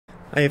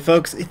Hey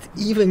folks, it's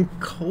even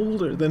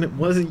colder than it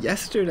was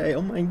yesterday.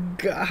 Oh my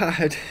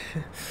god.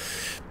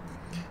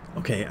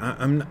 Okay,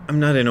 I'm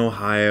not in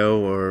Ohio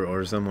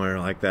or somewhere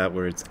like that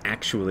where it's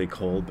actually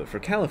cold, but for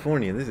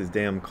California, this is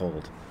damn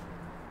cold.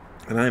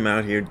 And I'm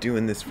out here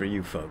doing this for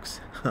you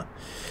folks.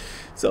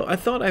 So I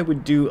thought I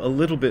would do a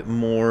little bit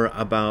more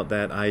about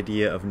that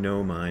idea of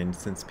no mind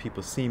since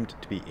people seemed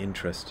to be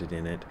interested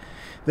in it.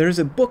 There's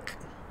a book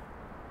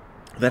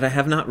that I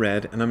have not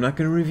read, and I'm not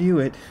going to review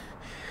it,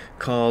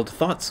 called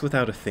Thoughts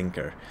Without a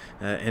Thinker.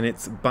 And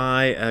it's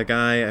by a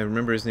guy, I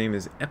remember his name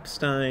is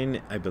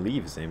Epstein, I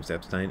believe his name is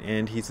Epstein,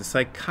 and he's a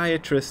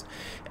psychiatrist.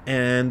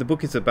 And the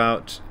book is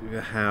about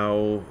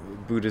how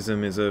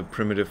Buddhism is a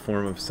primitive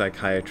form of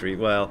psychiatry.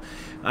 Well,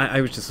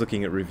 I was just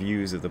looking at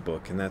reviews of the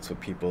book, and that's what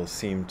people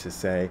seem to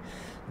say,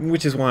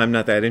 which is why I'm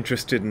not that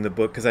interested in the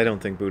book, because I don't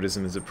think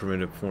Buddhism is a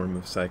primitive form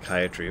of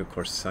psychiatry. Of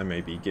course, I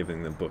may be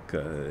giving the book,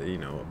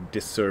 a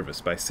disservice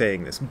by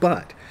saying this,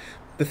 but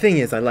the thing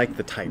is, I like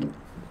the title.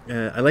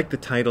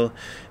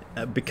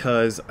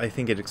 Because I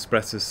think it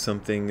expresses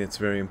something that's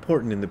very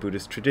important in the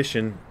Buddhist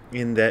tradition,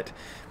 in that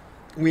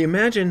we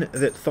imagine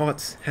that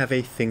thoughts have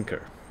a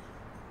thinker.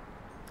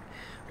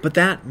 But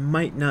that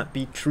might not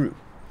be true.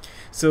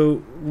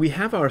 So we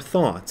have our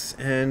thoughts,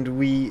 and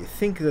we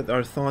think that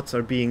our thoughts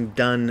are being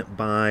done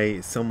by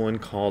someone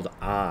called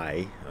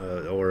I,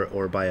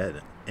 or by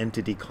an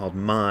entity called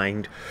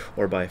mind,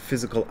 or by a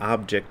physical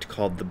object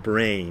called the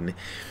brain.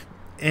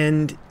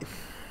 And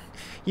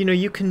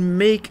you can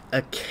make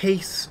a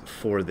case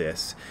for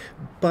this,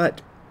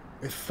 but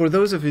for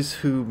those of us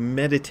who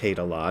meditate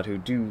a lot, who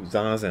do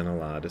zazen a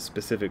lot, a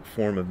specific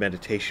form of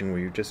meditation where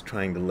you're just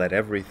trying to let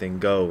everything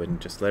go and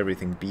just let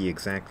everything be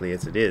exactly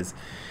as it is,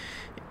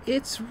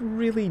 it's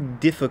really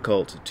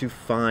difficult to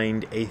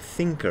find a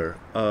thinker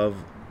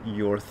of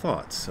your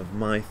thoughts, of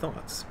my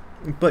thoughts.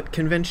 But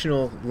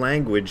conventional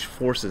language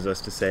forces us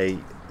to say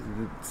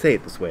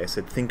it this way. I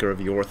said thinker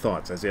of your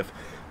thoughts, as if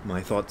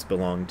my thoughts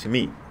belong to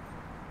me.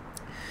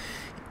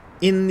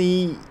 In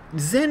the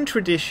Zen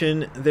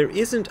tradition, there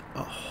isn't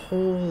a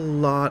whole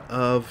lot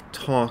of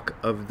talk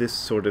of this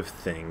sort of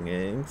thing,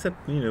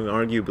 except,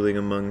 arguably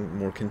among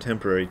more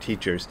contemporary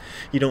teachers.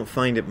 You don't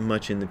find it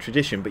much in the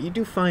tradition, but you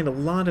do find a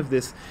lot of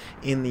this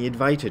in the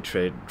Advaita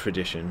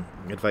tradition,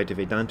 Advaita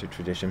Vedanta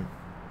tradition.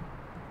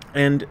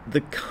 And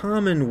the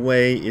common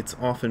way it's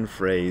often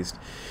phrased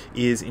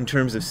is in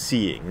terms of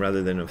seeing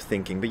rather than of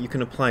thinking, but you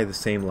can apply the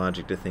same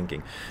logic to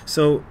thinking.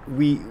 So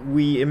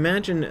we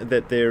imagine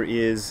that there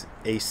is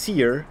a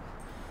seer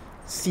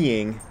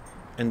seeing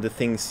and the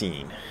thing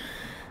seen.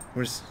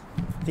 Where's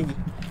Ziggy?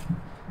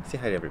 Say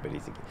hi to everybody,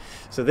 Ziggy.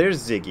 So there's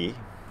Ziggy,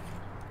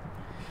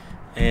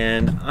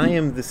 and I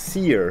am the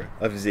seer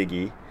of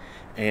Ziggy,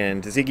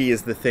 and Ziggy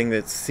is the thing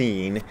that's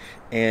seen,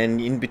 and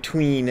in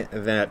between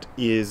that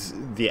is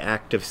the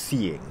act of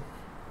seeing.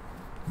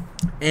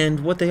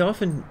 And what they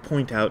often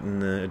point out in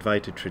the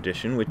Advaita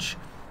tradition, which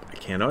I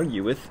can't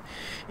argue with,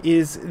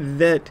 is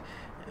that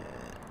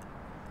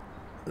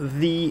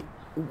we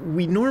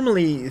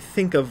normally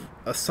think of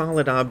a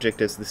solid object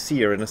as the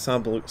seer and a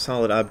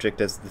solid object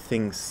as the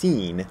thing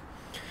seen,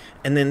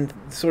 and then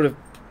sort of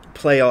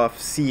play off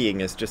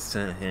seeing as just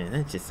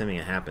that's just something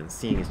that happens.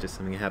 Seeing is just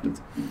something that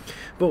happens.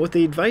 But what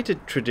the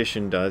Advaita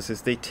tradition does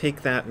is they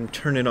take that and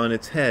turn it on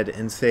its head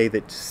and say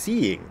that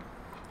seeing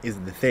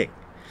is the thing.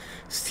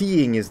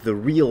 Seeing is the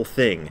real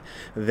thing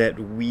that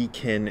we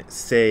can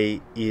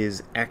say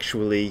is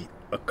actually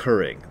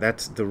occurring.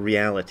 That's the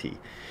reality.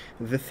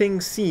 The thing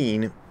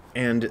seen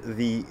and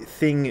the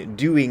thing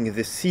doing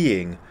the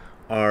seeing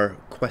are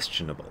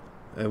questionable.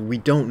 We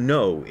don't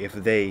know if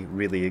they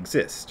really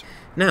exist.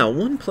 Now,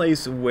 one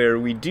place where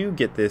we do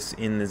get this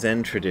in the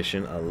Zen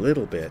tradition a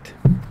little bit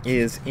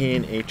is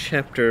in a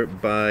chapter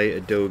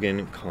by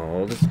Dogen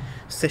called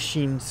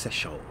Sesshin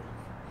Sessho,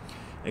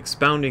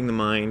 Expounding the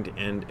Mind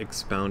and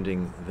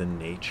Expounding the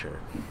Nature.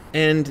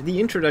 And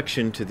the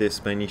introduction to this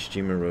by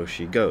Nishijima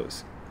Roshi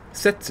goes,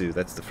 Setsu,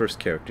 that's the first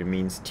character,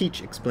 means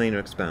teach, explain, or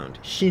expound.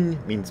 Shin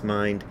means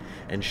mind,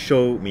 and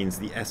Sho means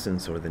the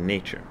essence or the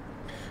nature.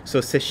 So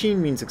Sesshin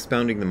means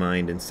expounding the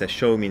mind, and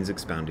Sessho means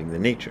expounding the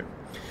nature.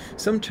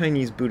 Some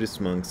Chinese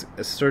Buddhist monks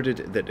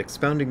asserted that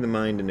expounding the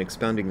mind and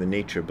expounding the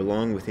nature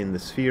belong within the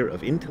sphere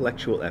of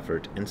intellectual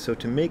effort, and so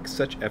to make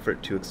such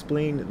effort to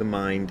explain the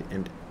mind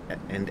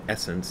and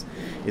essence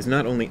is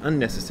not only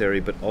unnecessary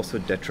but also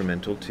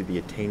detrimental to the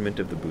attainment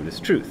of the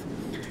Buddhist truth.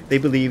 They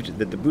believed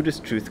that the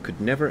Buddhist truth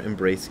could never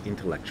embrace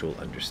intellectual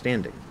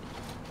understanding.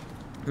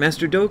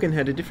 Master Dogen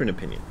had a different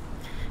opinion.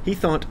 He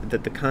thought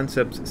that the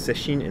concepts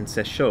Sesshin and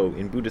Sessho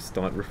in Buddhist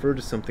thought refer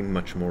to something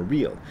much more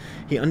real.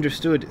 He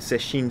understood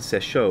Sesshin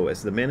Sessho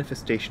as the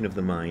manifestation of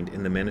the mind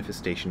and the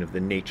manifestation of the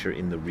nature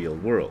in the real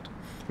world.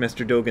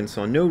 Master Dogen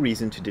saw no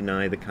reason to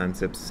deny the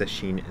concepts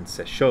Sesshin and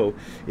Sessho.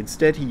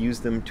 Instead, he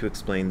used them to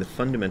explain the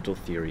fundamental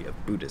theory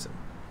of Buddhism.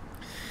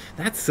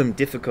 That's some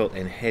difficult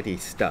and heady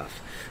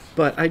stuff,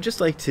 but I'd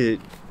just like to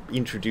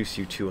introduce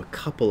you to a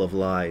couple of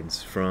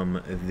lines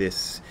from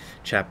this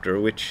chapter,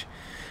 which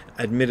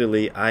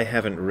Admittedly, I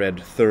haven't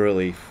read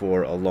thoroughly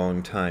for a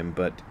long time,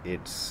 but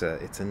it's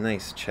a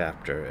nice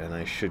chapter, and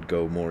I should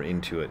go more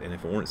into it. And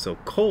if it weren't so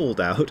cold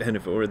out, and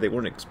if they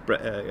weren't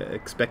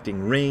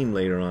expecting rain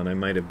later on, I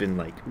might have been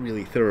like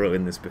really thorough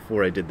in this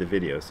before I did the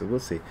video. So we'll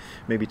see.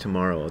 Maybe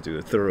tomorrow I'll do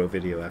a thorough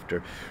video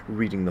after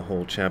reading the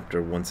whole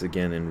chapter once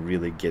again and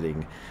really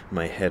getting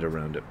my head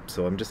around it.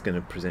 So I'm just going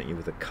to present you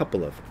with a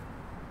couple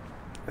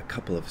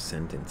of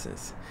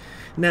sentences.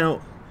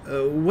 Now,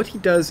 what he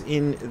does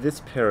in this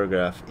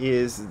paragraph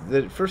is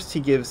that first he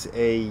gives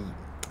a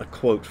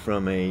quote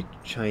from a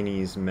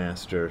Chinese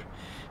master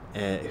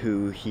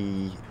who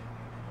he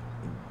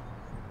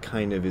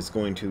kind of is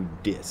going to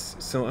diss.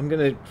 So I'm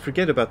going to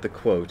forget about the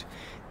quote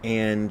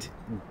and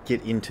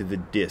get into the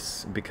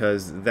diss,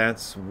 because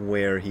that's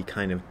where he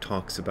kind of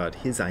talks about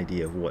his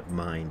idea of what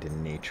mind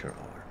and nature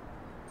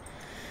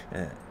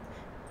are.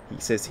 He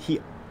says,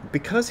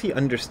 because he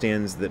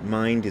understands that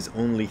mind is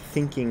only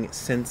thinking,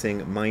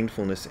 sensing,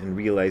 mindfulness, and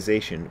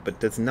realization, but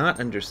does not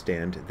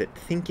understand that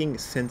thinking,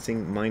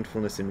 sensing,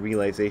 mindfulness, and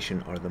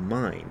realization are the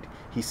mind,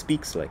 he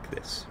speaks like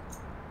this.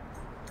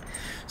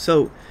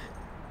 So,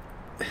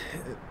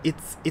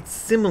 it's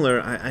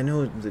similar. I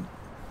know the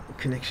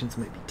connections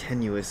might be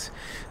tenuous,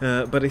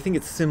 but I think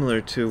it's similar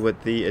to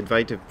what the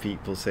Advaita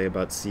people say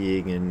about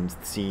seeing and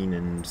seen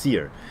and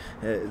seer.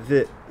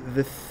 The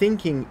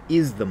thinking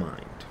is the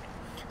mind.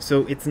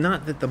 So it's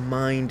not that the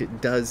mind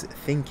does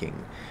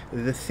thinking.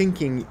 The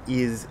thinking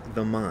is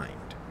the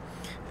mind.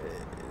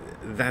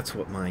 That's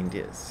what mind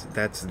is.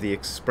 That's the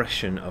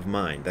expression of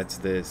mind. That's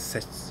the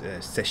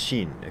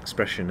sesshin,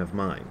 expression of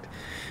mind.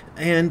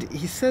 And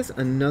he says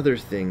another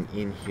thing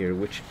in here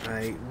which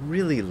I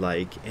really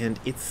like, and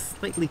it's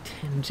slightly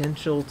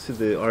tangential to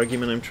the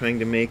argument I'm trying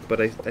to make, but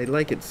I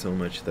like it so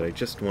much that I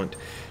just want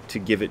to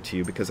give it to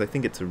you because I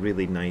think it's a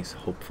really nice,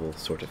 hopeful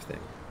sort of thing.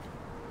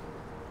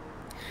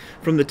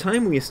 From the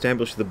time we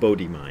establish the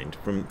Bodhi mind,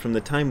 from the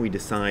time we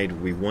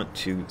decide we want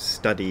to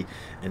study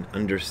and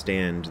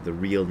understand the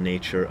real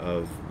nature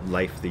of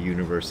life, the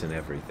universe, and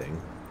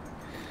everything,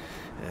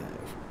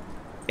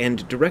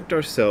 and direct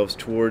ourselves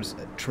towards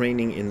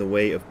training in the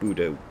way of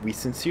Buddha, we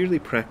sincerely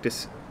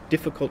practice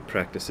difficult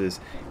practices,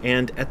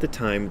 and at the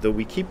time, though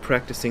we keep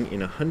practicing in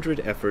 100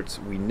 efforts,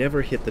 we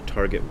never hit the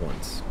target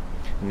once.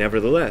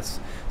 Nevertheless,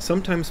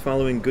 sometimes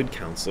following good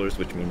counselors,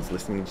 which means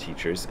listening to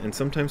teachers, and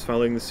sometimes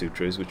following the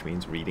sutras, which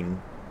means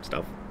reading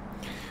stuff,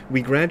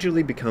 we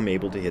gradually become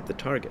able to hit the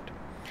target.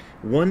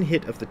 One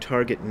hit of the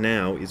target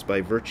now is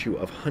by virtue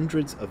of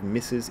hundreds of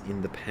misses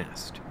in the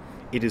past.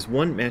 It is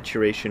one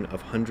maturation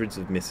of hundreds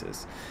of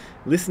misses.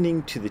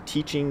 Listening to the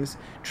teachings,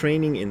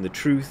 training in the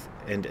truth,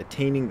 and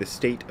attaining the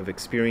state of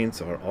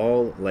experience are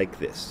all like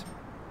this.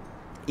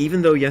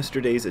 Even though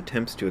yesterday's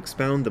attempts to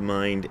expound the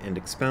mind and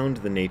expound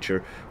the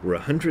nature were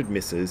 100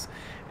 misses,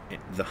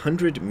 the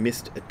 100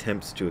 missed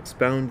attempts to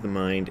expound the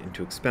mind and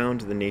to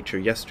expound the nature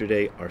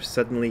yesterday are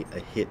suddenly a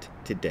hit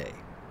today.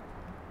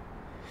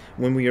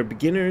 When we are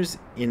beginners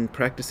in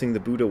practicing the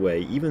Buddha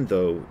way, even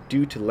though,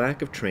 due to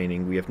lack of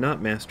training, we have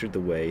not mastered the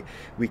way,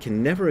 we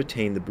can never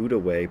attain the Buddha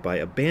way by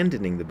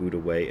abandoning the Buddha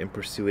way and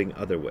pursuing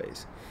other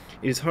ways.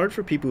 It is hard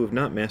for people who have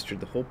not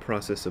mastered the whole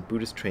process of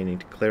Buddhist training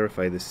to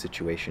clarify this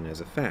situation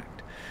as a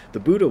fact. The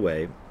Buddha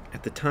way,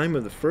 at the time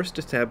of the first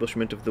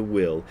establishment of the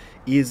will,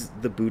 is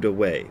the Buddha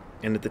way,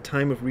 and at the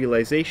time of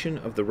realization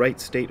of the right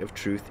state of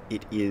truth,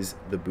 it is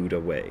the Buddha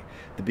way.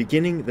 The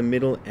beginning, the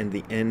middle, and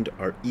the end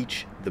are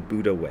each the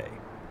Buddha way.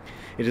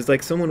 It is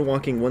like someone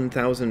walking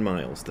 1,000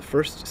 miles. The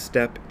first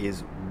step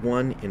is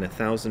 1 in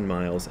 1,000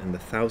 miles, and the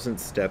 1,000th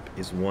step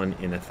is 1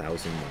 in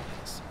 1,000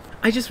 miles.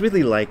 I just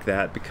really like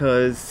that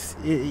because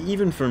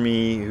even for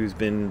me, who's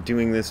been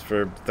doing this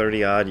for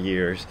 30-odd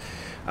years,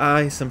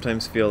 I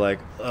sometimes feel like,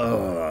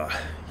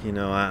 you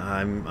know,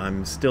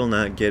 I'm still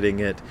not getting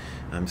it.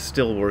 I'm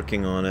still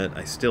working on it.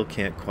 I still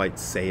can't quite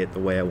say it the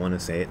way I want to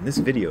say it. And this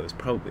video is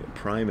probably a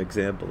prime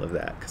example of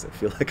that because I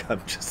feel like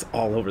I'm just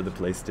all over the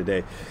place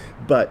today.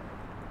 But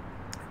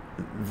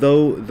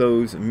though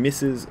those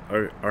misses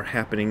are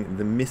happening,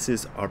 the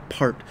misses are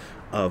part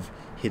of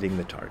hitting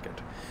the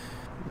target.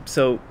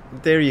 So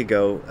there you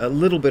go. A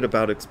little bit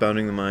about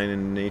expounding the mind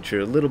and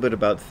nature, a little bit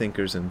about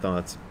thinkers and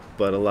thoughts,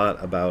 but a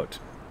lot about,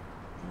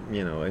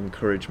 you know,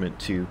 encouragement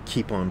to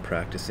keep on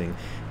practicing,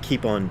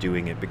 keep on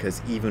doing it,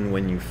 because even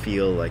when you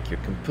feel like you're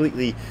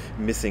completely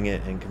missing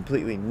it and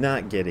completely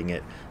not getting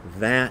it,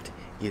 that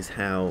is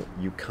how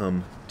you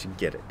come to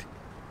get it.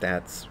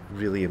 That's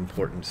really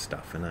important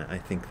stuff, and I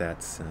think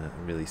that's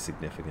really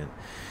significant.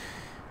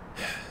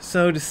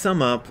 So to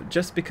sum up,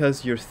 just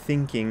because you're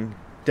thinking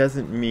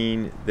doesn't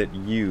mean that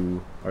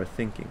you are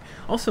thinking.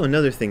 Also,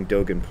 another thing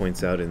Dogen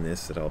points out in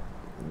this that I'll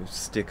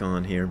stick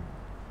on here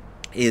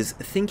is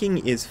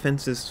thinking is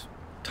fences,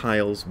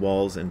 tiles,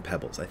 walls, and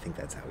pebbles. I think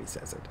that's how he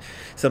says it.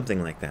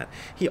 Something like that.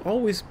 He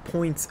always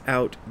points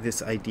out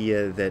this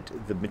idea that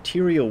the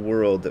material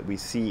world that we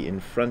see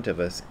in front of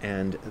us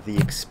and the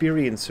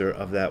experiencer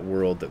of that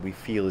world that we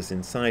feel is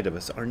inside of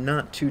us are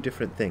not two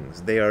different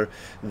things. They are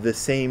the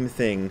same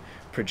thing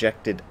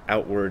projected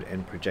outward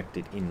and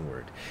projected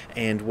inward.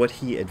 And what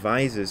he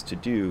advises to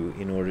do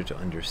in order to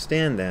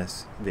understand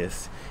this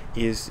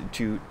is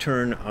to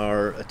turn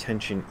our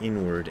attention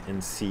inward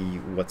and see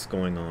what's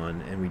going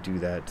on, and we do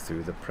that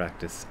through the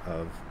practice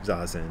of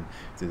Zazen,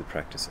 through the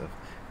practice of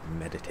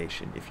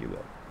meditation, if you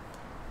will.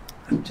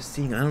 I'm just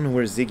seeing, I don't know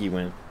where Ziggy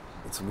went.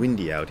 It's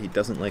windy out. He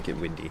doesn't like it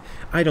windy.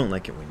 I don't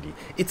like it windy.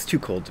 It's too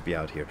cold to be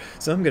out here.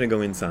 So I'm going to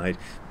go inside,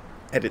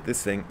 edit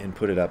this thing, and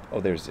put it up.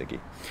 Oh, there's Ziggy.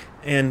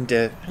 And,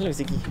 hello,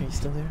 Ziggy. Are you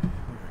still there?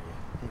 Where are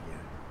you? There you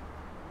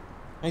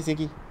are. Hi,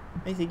 Ziggy.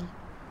 Hi, Ziggy.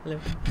 Hello.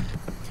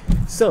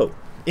 So,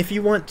 if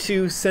you want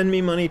to send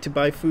me money to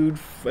buy food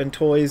and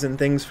toys and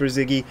things for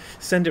Ziggy,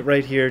 send it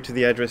right here to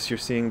the address you're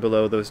seeing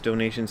below. Those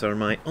donations are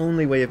my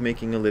only way of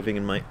making a living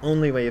and my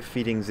only way of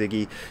feeding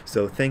Ziggy.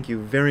 So thank you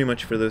very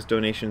much for those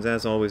donations.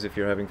 As always, if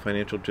you're having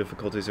financial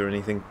difficulties or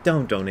anything,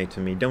 don't donate to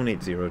me.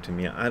 Donate zero to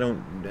me. I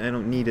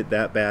don't need it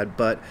that bad,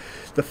 but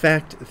the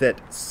fact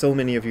that so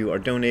many of you are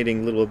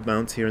donating little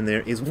amounts here and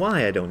there is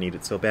why I don't need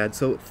it so bad.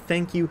 So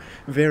thank you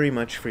very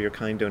much for your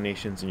kind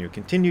donations and your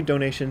continued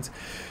donations.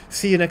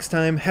 See you next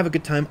time. Have a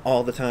good time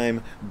all the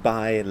time.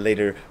 Bye.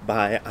 Later.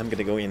 Bye. I'm going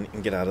to go in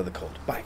and get out of the cold. Bye.